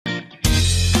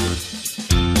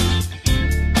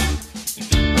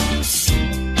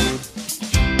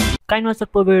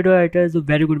KineMaster Pro Video Editor is a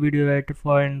very good video editor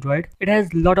for Android. It has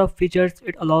a lot of features.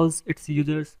 It allows its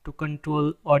users to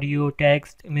control audio,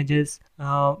 text, images,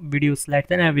 video slides,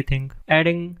 and everything.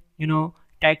 Adding,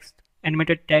 text,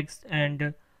 animated text,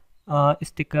 and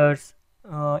stickers,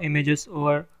 images,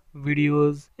 or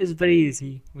videos is very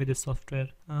easy with this software.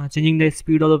 Changing the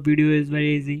speed of the video is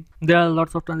very easy. There are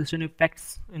lots of transition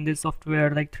effects in this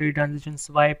software like 3D transition,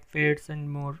 swipe, fades,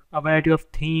 and more. A variety of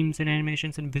themes and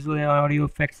animations and visual and audio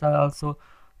effects are also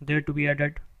there to be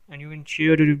added. And you can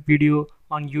share your video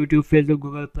on YouTube, Facebook,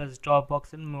 Google Plus,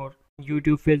 Dropbox, and more.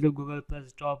 YouTube, Facebook, Google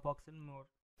Plus, Dropbox, and more.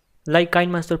 Like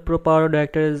KineMaster Pro Power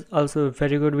Editor is also a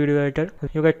very good video editor.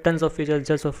 You get tons of features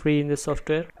just for free in this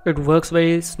software. It works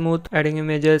very smooth. Adding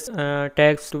images,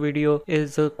 text to video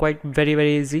is quite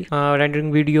very easy.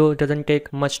 Rendering video doesn't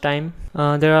take much time.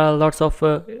 There are lots of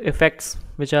effects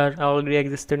which are already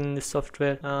existed in this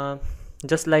software.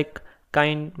 Just like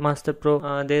KineMaster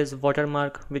Pro, there is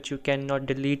watermark which you cannot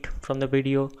delete from the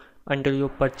video until you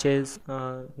purchase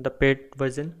the paid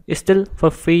version. Still,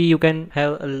 for free you can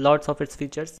have lots of its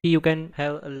features. Viva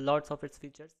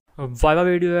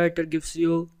Video Editor gives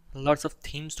you lots of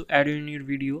themes to add in your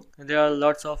video. There are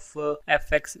lots of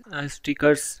effects,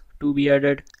 stickers to be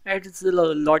added, and it's a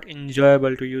lot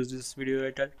enjoyable to use this video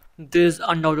editor. This is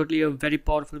undoubtedly a very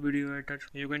powerful video editor.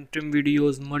 You can trim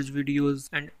videos, merge videos,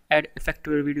 and add effect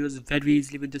to your videos very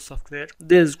easily with this software.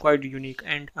 This is quite unique,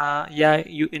 and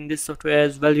you in this software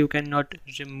as well you cannot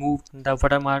remove the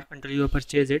watermark until you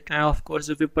purchase it. And of course,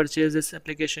 if you purchase this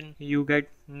application, you get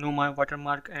no more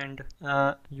watermark, and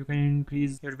you can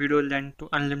increase your video length to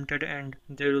unlimited, and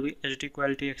there will be HD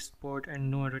quality export,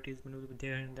 and no advertisement will be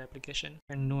there in the application.